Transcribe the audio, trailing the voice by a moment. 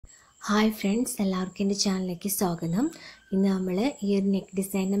Hi friends, എല്ലാവർക്കും എൻ്റെ ചാനലിലേക്ക് സ്വാഗതം. ഇന്ന് നമ്മൾ ഈ ഒരു നെക്ക്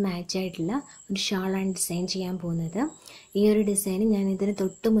ഡിസൈനിന് മാച്ച് ആയിട്ടുള്ള ഒരു ഷാളാണ് ഡിസൈൻ ചെയ്യാൻ പോകുന്നത്. ഈ ഒരു ഡിസൈൻ ഞാൻ ഇതിന്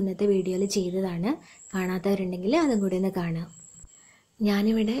തൊട്ട് മുന്നത്തെ വീഡിയോയിൽ ചെയ്തതാണ്. കാണാത്തവരുണ്ടെങ്കിൽ അതും കൂടി ഒന്ന് കാണാം.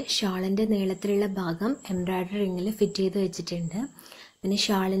 ഞാനിവിടെ ഷാളിൻ്റെ നീളത്തിലുള്ള ഭാഗം എംബ്രോയിഡറി റിങ്ങിൽ ഫിറ്റ് ചെയ്ത് വെച്ചിട്ടുണ്ട്. പിന്നെ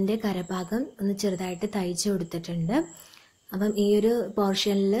ഷാളിൻ്റെ കരഭാഗം ഒന്ന് ചെറുതായിട്ട് തയ്ച്ച് കൊടുത്തിട്ടുണ്ട്. അപ്പം ഈ ഒരു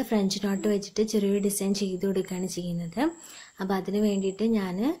പോർഷനിൽ ഫ്രഞ്ച് നോട്ട് വെച്ചിട്ട് ചെറിയൊരു ഡിസൈൻ ചെയ്ത് കൊടുക്കുകയാണ് ചെയ്യുന്നത്. അപ്പോൾ അതിന് വേണ്ടിയിട്ട്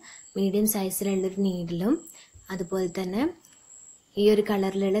ഞാൻ മീഡിയം സൈസിലുള്ളൊരു നീഡിലും അതുപോലെ തന്നെ ഈ ഒരു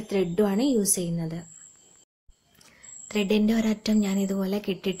കളറിലുള്ള ത്രെഡുമാണ് യൂസ് ചെയ്യുന്നത്. ത്രെഡിൻ്റെ ഒരറ്റം ഞാൻ ഇതുപോലെ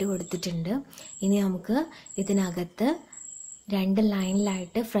കെട്ടിയിട്ട് കൊടുത്തിട്ടുണ്ട്. ഇനി നമുക്ക് ഇതിനകത്ത് 2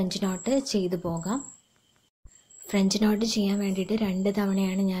 ലൈനിലായിട്ട് ഫ്രഞ്ച് നോട്ട് ചെയ്തു പോകാം. ഫ്രഞ്ച് നോട്ട് ചെയ്യാൻ വേണ്ടിയിട്ട് 2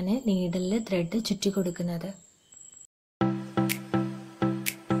 തവണയാണ് ഞാൻ നീഡിലിൽ ത്രെഡ് ചുറ്റി കൊടുക്കുന്നത്.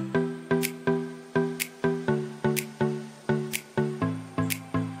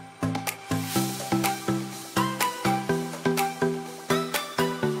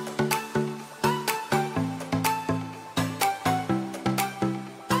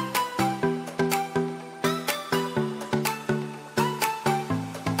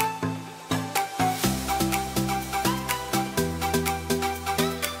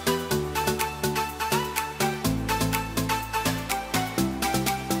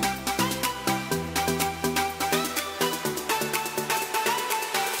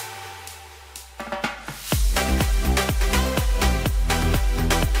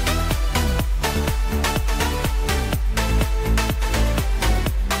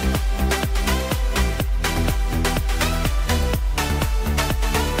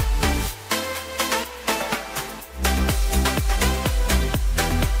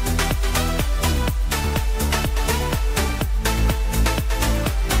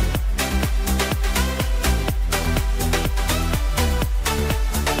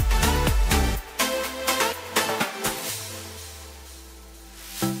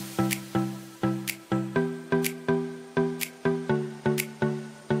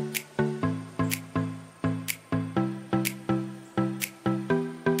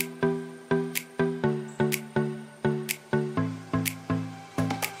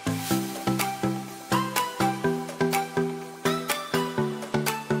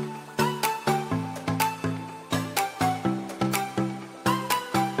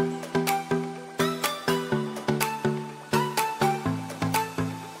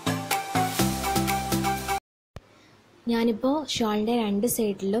 ഞാനിപ്പോൾ ഷോളിൻ്റെ 2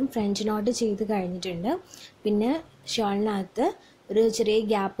 സൈഡിലും ഫ്രഞ്ച് നോട്ട് ചെയ്ത് കഴിഞ്ഞിട്ടുണ്ട്. പിന്നെ ഷോളിനകത്ത് ഒരു ചെറിയ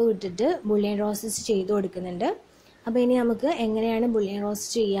ഗ്യാപ്പ് വിട്ടിട്ട് ബുള്ളിയൻ റോസസ് ചെയ്ത് കൊടുക്കുന്നുണ്ട്. അപ്പോൾ ഇനി നമുക്ക് എങ്ങനെയാണ് ബുള്ളിയൻ റോസ്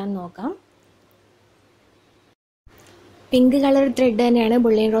ചെയ്യാൻ നോക്കാം. പിങ്ക് കളർ ത്രെഡ് തന്നെയാണ്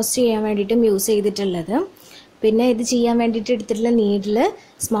ബുള്ളിയൻ റോസ് ചെയ്യാൻ വേണ്ടിയിട്ടും യൂസ് ചെയ്തിട്ടുള്ളത്. പിന്നെ ഇത് ചെയ്യാൻ വേണ്ടിയിട്ട് എടുത്തിട്ടുള്ള നീഡിൽ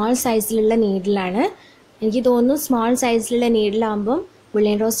സ്മോൾ സൈസിലുള്ള നീഡിലാണ്. എനിക്ക് തോന്നുന്നു സ്മോൾ സൈസിലുള്ള നീഡിലാകുമ്പം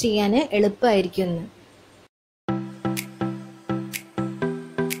ബുള്ളിയൻ റോസ് ചെയ്യാൻ എളുപ്പമായിരിക്കും.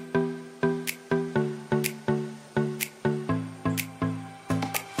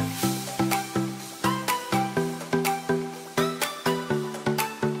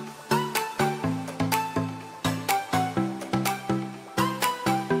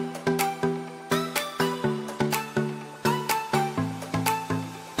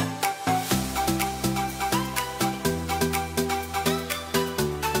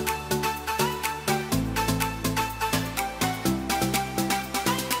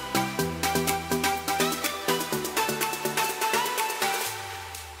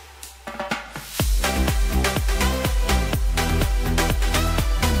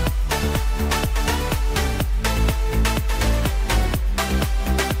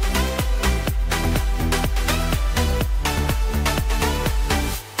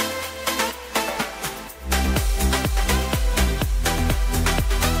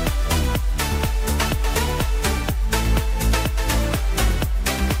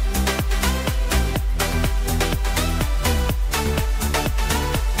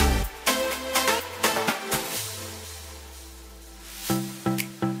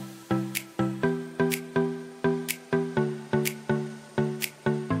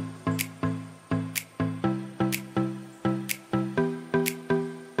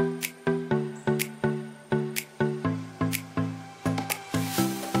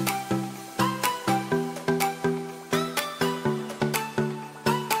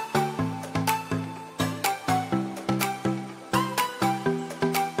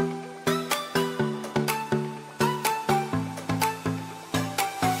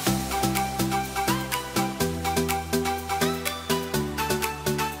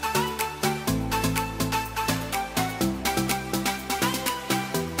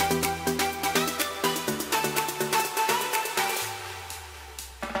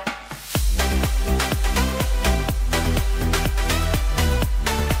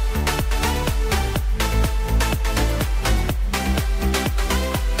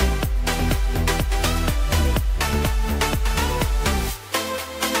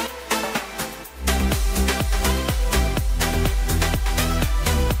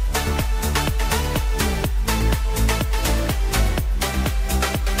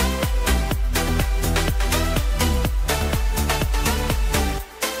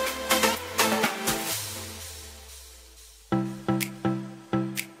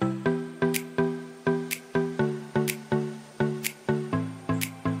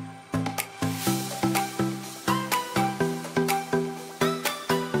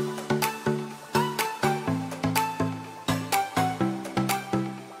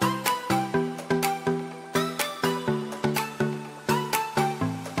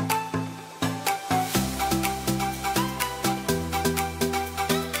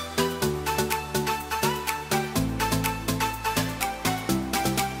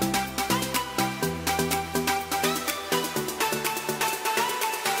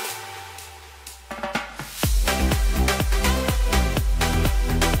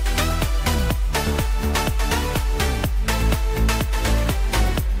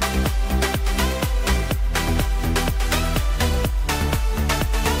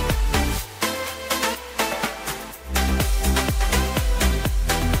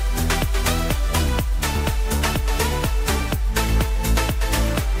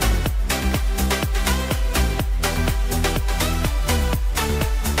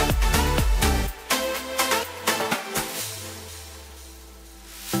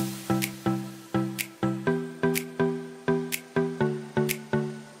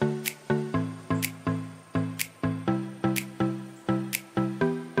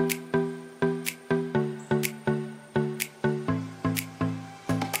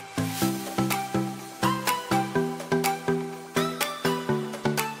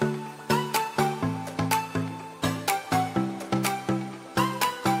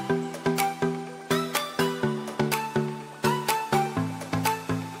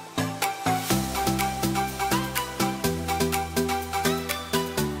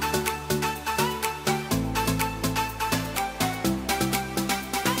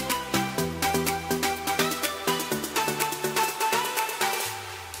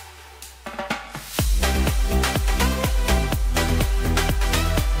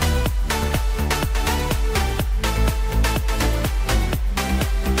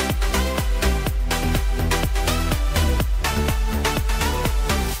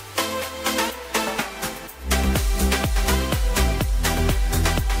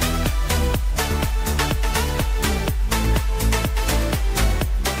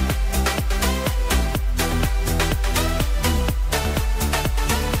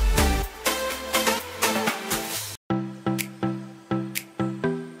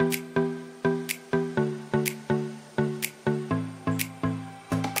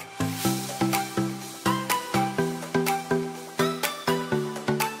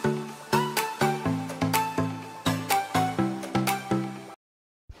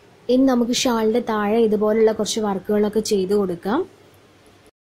 ഇനി നമുക്ക് ഷാളിൻ്റെ താഴെ ഇതുപോലുള്ള കുറച്ച് വർക്കുകളൊക്കെ ചെയ്ത് കൊടുക്കാം.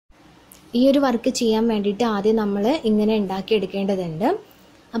 ഈ ഒരു വർക്ക് ചെയ്യാൻ വേണ്ടിയിട്ട് ആദ്യം നമ്മൾ ഇങ്ങനെ ഉണ്ടാക്കിയെടുക്കേണ്ടതുണ്ട്.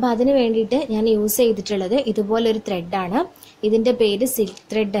 അപ്പോൾ അതിന് വേണ്ടിയിട്ട് ഞാൻ യൂസ് ചെയ്തിട്ടുള്ളത് ഇതുപോലൊരു ത്രെഡാണ്. ഇതിൻ്റെ പേര് സിൽക്ക്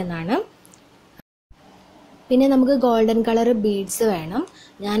ത്രെഡ് എന്നാണ്. പിന്നെ നമുക്ക് ഗോൾഡൻ കളർ ബീഡ്സ് വേണം.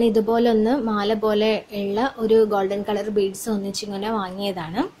 ഞാൻ ഇതുപോലൊന്ന് മാല പോലെ ഉള്ള ഒരു ഗോൾഡൻ കളർ ബീഡ്സ് ഒന്നിച്ചിങ്ങനെ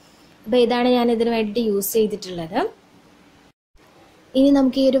വാങ്ങിയതാണ്. അപ്പോൾ ഇതാണ് ഞാൻ ഇതിന് വേണ്ടിയിട്ട് യൂസ് ചെയ്തിട്ടുള്ളത്. ഇനി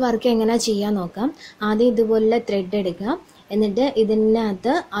നമുക്ക് ഈ ഒരു വർക്ക് എങ്ങനെയാണ് ചെയ്യാൻ നോക്കാം. ആദ്യം ഇതുപോലുള്ള ത്രെഡ് എടുക്കുക. എന്നിട്ട്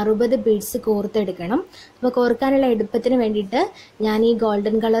ഇതിനകത്ത് 60 ബീഡ്സ് കോർത്തെടുക്കണം. അപ്പോൾ കോർക്കാനുള്ള എളുപ്പത്തിന് വേണ്ടിയിട്ട് ഞാൻ ഈ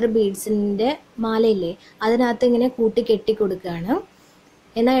ഗോൾഡൻ കളർ ബീഡ്സിൻ്റെ മാലയില്ലേ അതിനകത്ത് ഇങ്ങനെ കൂട്ടി കെട്ടി കൊടുക്കുകയാണ്.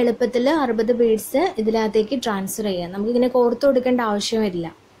 എന്നാൽ എളുപ്പത്തിൽ 60 ബീഡ്സ് ഇതിനകത്തേക്ക് ട്രാൻസ്ഫർ ചെയ്യാം. നമുക്കിങ്ങനെ കോർത്ത് കൊടുക്കേണ്ട ആവശ്യമില്ല.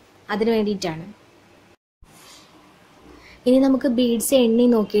 അതിന് വേണ്ടിയിട്ടാണ്. ഇനി നമുക്ക് ബീഡ്സ് എണ്ണി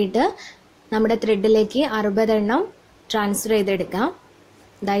നോക്കിയിട്ട് നമ്മുടെ ത്രെഡിലേക്ക് 60 എണ്ണം ട്രാൻസ്ഫർ ചെയ്തെടുക്കാം.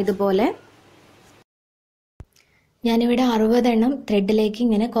 ഇതുപോലെ ഞാനിവിടെ 60 എണ്ണം ത്രെഡിലേക്ക്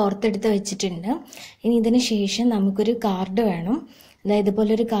ഇങ്ങനെ കോർത്തെടുത്ത് വെച്ചിട്ടുണ്ട്. ഇനി ഇതിന് ശേഷം നമുക്കൊരു കാർഡ് വേണം.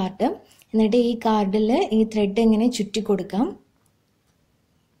 ഇതുപോലൊരു കാർഡ്. എന്നിട്ട് ഈ കാർഡിൽ ഈ ത്രെഡ് ഇങ്ങനെ ചുറ്റി കൊടുക്കാം.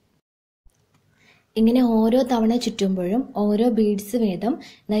 ഇങ്ങനെ ഓരോ തവണ ചുറ്റുമ്പോഴും ഓരോ ബീഡ്സ് വീതം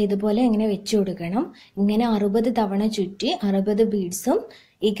ഇതുപോലെ ഇങ്ങനെ വെച്ച് കൊടുക്കണം. ഇങ്ങനെ 60 തവണ ചുറ്റി 60 ബീഡ്സും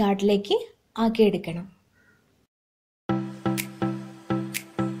ഈ കാർഡിലേക്ക് ആക്കിയെടുക്കണം.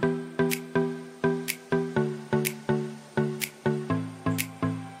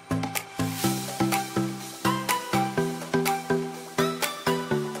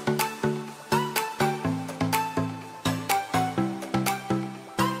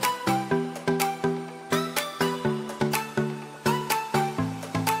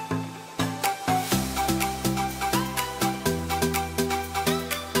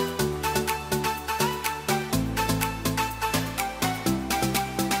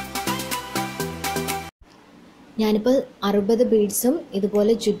 ഞാനിപ്പോൾ 60 ബീഡ്സും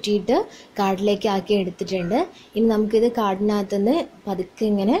ഇതുപോലെ ചുറ്റിയിട്ട് കാർഡിലേക്ക് ആക്കി എടുത്തിട്ടുണ്ട്. ഇനി നമുക്കിത് കാർഡിനകത്തുനിന്ന് പതുക്കെ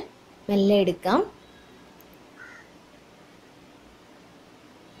ഇങ്ങനെ മെല്ലെ എടുക്കാം.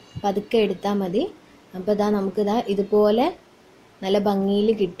 പതുക്കെ എടുത്താൽ മതി. അപ്പോൾ നമുക്കിതാ ഇതുപോലെ നല്ല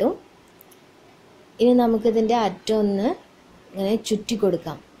ഭംഗിയിൽ കിട്ടും. ഇനി നമുക്കിതിൻ്റെ അറ്റം ഒന്ന് ഇങ്ങനെ ചുറ്റി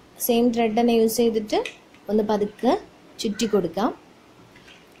കൊടുക്കാം. സെയിം ത്രെഡ് തന്നെ യൂസ് ചെയ്തിട്ട് ഒന്ന് പതുക്കെ ചുറ്റി കൊടുക്കാം.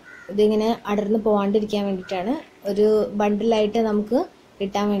 ഇതിങ്ങനെ അടർന്ന് പോകാണ്ടിരിക്കാൻ വേണ്ടിയിട്ടാണ്. ഒരു ബണ്ടിലായിട്ട് നമുക്ക്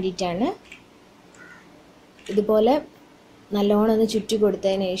കിട്ടാൻ വേണ്ടിയിട്ടാണ്. ഇതുപോലെ നല്ലോണം ഒന്ന് ചുറ്റി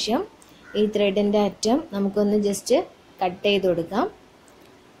കൊടുത്തതിന് ശേഷം ഈ ത്രെഡിൻ്റെ അറ്റം നമുക്കൊന്ന് ജസ്റ്റ് കട്ട് ചെയ്ത് കൊടുക്കാം.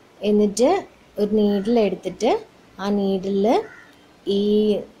 എന്നിട്ട് ഒരു നീഡിൽ എടുത്തിട്ട് ആ നീഡിൽ ഈ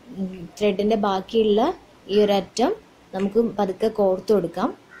ത്രെഡിൻ്റെ ബാക്കിയുള്ള ഈ ഒരു അറ്റം നമുക്ക് പതുക്കെ കോർത്ത്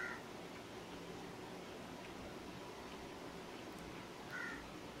കൊടുക്കാം.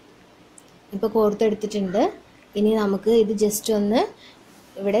 ഇപ്പോൾ കോർത്തെടുത്തിട്ടുണ്ട്. ഇനി നമുക്ക് ഇത് ജസ്റ്റ് ഒന്ന്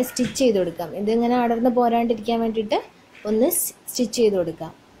ഇവിടെ സ്റ്റിച്ച് ചെയ്ത് കൊടുക്കാം. ഇതിങ്ങനെ അടർന്ന് പോരാണ്ടിരിക്കാൻ വേണ്ടിയിട്ട് ഒന്ന് സ്റ്റിച്ച് ചെയ്ത്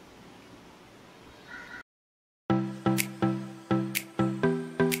കൊടുക്കാം.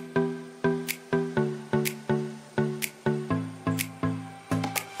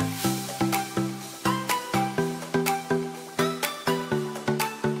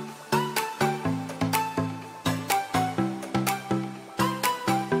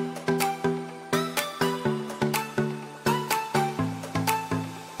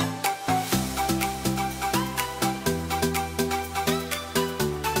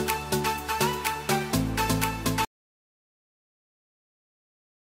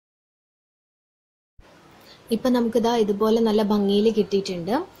 ഇപ്പം നമുക്കിതാ ഇതുപോലെ നല്ല ഭംഗിയിൽ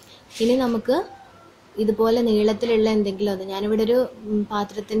കിട്ടിയിട്ടുണ്ട്. ഇനി നമുക്ക് ഇതുപോലെ നീളത്തിലുള്ള എന്തെങ്കിലും ഒന്ന്, ഞാനിവിടെ ഒരു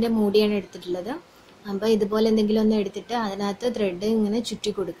പാത്രത്തിൻ്റെ മൂടിയാണ് എടുത്തിട്ടുള്ളത്. അപ്പോൾ ഇതുപോലെ എന്തെങ്കിലും ഒന്ന് എടുത്തിട്ട് അതിനകത്ത് ത്രെഡ് ഇങ്ങനെ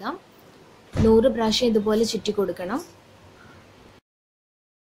ചുറ്റി കൊടുക്കാം. 100 പ്രാവശ്യം ഇതുപോലെ ചുറ്റി കൊടുക്കണം.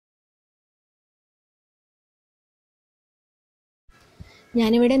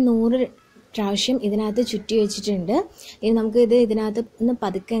 ഞാനിവിടെ 100 പ്രാവശ്യം ഇതിനകത്ത് ചുറ്റി വെച്ചിട്ടുണ്ട്. ഇനി നമുക്ക് ഇതിനകത്ത് ഒന്ന്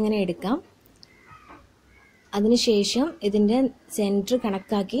പതുക്കെ ഇങ്ങനെ എടുക്കാം. അതിനുശേഷം ഇതിൻ്റെ സെൻറ്റർ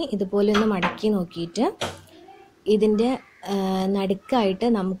കണക്കാക്കി ഇതുപോലെ ഒന്ന് മടക്കി നോക്കിയിട്ട് ഇതിൻ്റെ നടുക്കായിട്ട്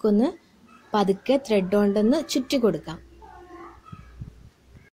നമുക്കൊന്ന് പതുക്കെ ത്രെഡ് കൊണ്ടൊന്ന് ചുറ്റി കൊടുക്കാം.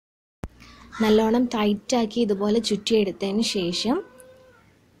 നല്ലോണം ടൈറ്റാക്കി ഇതുപോലെ ചുറ്റിയെടുത്തതിന് ശേഷം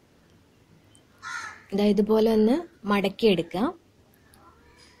ഇതുപോലെ ഒന്ന് മടക്കിയെടുക്കാം.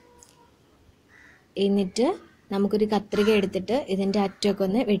 എന്നിട്ട് നമുക്കൊരു കത്രിക എടുത്തിട്ട് ഇതിൻ്റെ അറ്റമൊക്കെ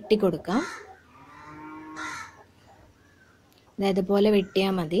ഒന്ന് വെട്ടിക്കൊടുക്കാം. ഇതുപോലെ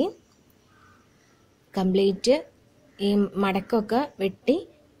വെട്ടിയാൽ മതി. കംപ്ലീറ്റ് ഈ മടക്കൊക്കെ വെട്ടി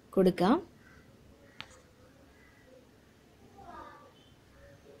കൊടുക്കാം.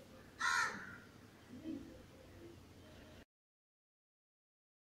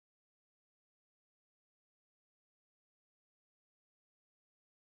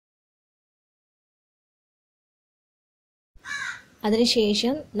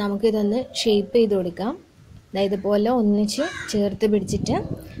 അതിനുശേഷം നമുക്കിതൊന്ന് ഷേപ്പ് ചെയ്ത് കൊടുക്കാം. ഇതുപോലെ ഒന്നിച്ച് ചേർത്ത് പിടിച്ചിട്ട്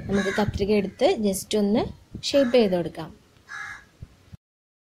നമുക്ക് കത്രിക എടുത്ത് ജസ്റ്റ് ഒന്ന് ഷേപ്പ് ചെയ്ത് കൊടുക്കാം.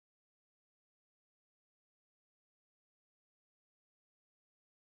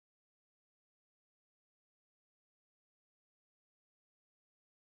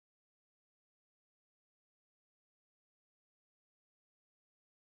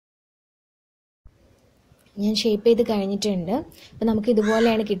 ഞാൻ ഷേപ്പ് ചെയ്ത് കഴിഞ്ഞിട്ടുണ്ട്. അപ്പോൾ നമുക്ക്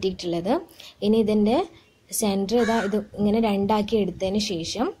ഇതുപോലെയാണ് കിട്ടിയിട്ടുള്ളത്. ഇനി ഇതിൻ്റെ സെൻറ്റർ ഇത് ഇങ്ങനെ രണ്ടാക്കി എടുത്തതിന്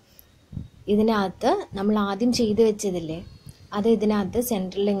ശേഷം ഇതിനകത്ത് നമ്മൾ ആദ്യം ചെയ്ത് വെച്ചതില്ലേ അത് ഇതിനകത്ത്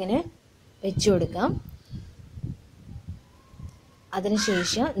സെൻറ്ററിൽ ഇങ്ങനെ വെച്ച് കൊടുക്കാം.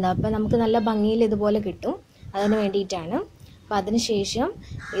 അതിനുശേഷം അപ്പോൾ നമുക്ക് നല്ല ഭംഗിയിൽ ഇതുപോലെ കിട്ടും. അതിന് വേണ്ടിയിട്ടാണ്. അപ്പോൾ അതിനുശേഷം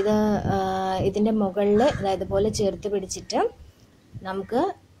ഇതിൻ്റെ മുകളിൽ ഇതുപോലെ ചേർത്ത് പിടിച്ചിട്ട് നമുക്ക്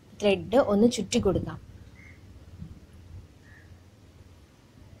ത്രെഡ് ഒന്ന് ചുറ്റി കൊടുക്കാം.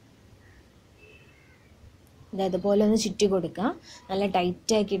 ഇതുപോലെ ഒന്ന് ചുറ്റി കൊടുക്കാം. നല്ല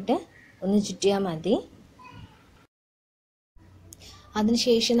ടൈറ്റ് ആക്കിയിട്ട് ഒന്ന് ചുറ്റിയാൽ മതി.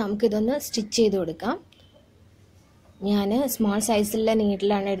 അതിനുശേഷം നമുക്കിതൊന്ന് സ്റ്റിച്ച് ചെയ്ത് കൊടുക്കാം. ഞാൻ സ്മോൾ സൈസിലുള്ള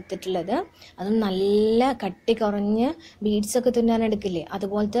നീഡിലാണ് എടുത്തിട്ടുള്ളത്. അതും നല്ല കട്ടി കുറഞ്ഞ് ബീഡ്സൊക്കെ തുന്നാൻ എടുക്കില്ലേ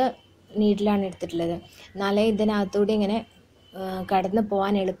അതുപോലത്തെ നീഡിലാണ് എടുത്തിട്ടുള്ളത്. എന്നാലേ ഇതിനകത്തൂടെ ഇങ്ങനെ കടന്ന്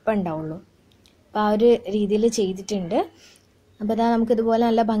പോകാൻ എളുപ്പം ഉണ്ടാവുള്ളൂ. അപ്പോൾ ആ ഒരു രീതിയിൽ ചെയ്തിട്ടുണ്ട്. അപ്പോൾ നമുക്കിതുപോലെ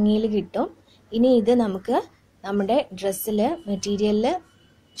നല്ല ഭംഗിയിൽ കിട്ടും. ഇനി ഇത് നമുക്ക് നമ്മുടെ ഡ്രസ്സിൽ മെറ്റീരിയലിൽ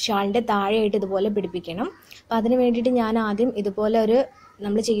ഷാളിൻ്റെ താഴെയായിട്ട് ഇതുപോലെ പിടിപ്പിക്കണം. അപ്പോൾ അതിന് വേണ്ടിയിട്ട് ഞാൻ ആദ്യം ഇതുപോലെ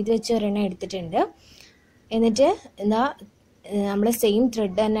നമ്മൾ ചെയ്ത് വെച്ച ഒരെണ്ണം എടുത്തിട്ടുണ്ട്. എന്നിട്ട് നമ്മൾ സെയിം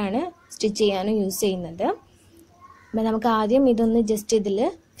ത്രെഡ് തന്നെയാണ് സ്റ്റിച്ച് ചെയ്യാനും യൂസ് ചെയ്യുന്നത്. അപ്പോൾ നമുക്ക് ആദ്യം ഇതൊന്ന് ജസ്റ്റ് ഇതിൽ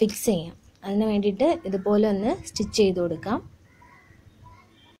ഫിക്സ് ചെയ്യാം. അതിന് വേണ്ടിയിട്ട് ഇതുപോലെ ഒന്ന് സ്റ്റിച്ച് ചെയ്ത് കൊടുക്കാം.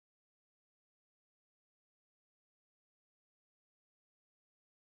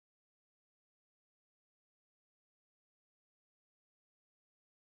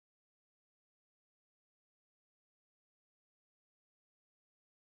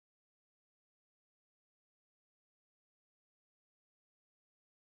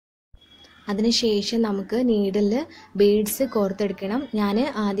 അതിനുശേഷം നമുക്ക് നീഡിൽ ബീഡ്സ് കോർത്തെടുക്കണം. ഞാൻ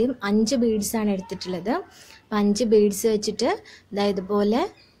ആദ്യം 5 ബീഡ്സാണ് എടുത്തിട്ടുള്ളത്. അപ്പം 5 ബീഡ്സ് വെച്ചിട്ട് ഇതുപോലെ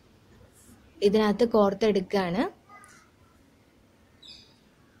ഇതിനകത്ത് കോർത്തെടുക്കുകയാണ്.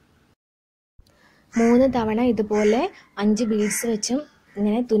 3 തവണ ഇതുപോലെ 5 ബീഡ്സ് വെച്ചും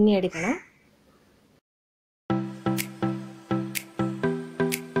ഇങ്ങനെ തുന്നിയെടുക്കണം.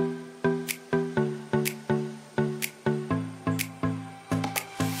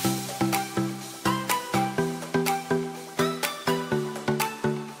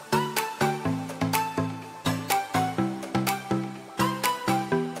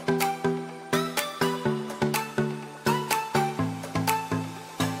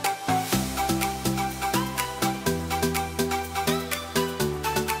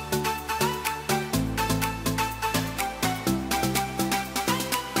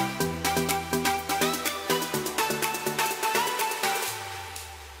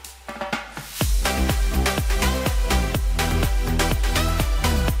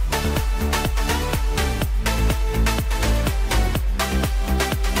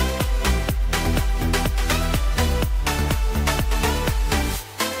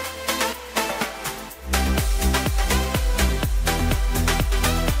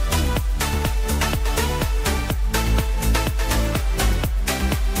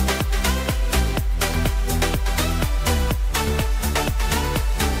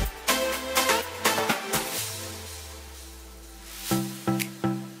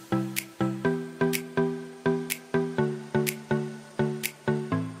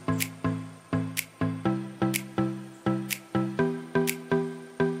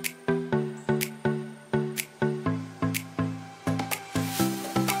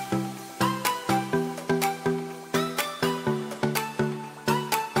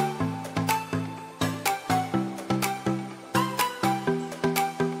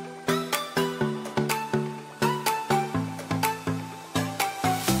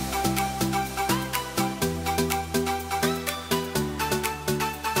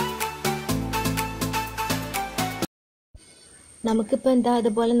 നമുക്കിപ്പോൾ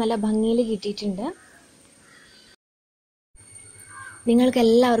അതുപോലെ നല്ല ഭംഗിയിൽ കിട്ടിയിട്ടുണ്ട്. നിങ്ങൾക്ക്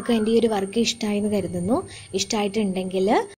എല്ലാവർക്കും എൻ്റെ ഈ ഒരു വർക്ക് ഇഷ്ടമായി എന്ന് കരുതുന്നു. ഇഷ്ടമായിട്ടുണ്ടെങ്കിൽ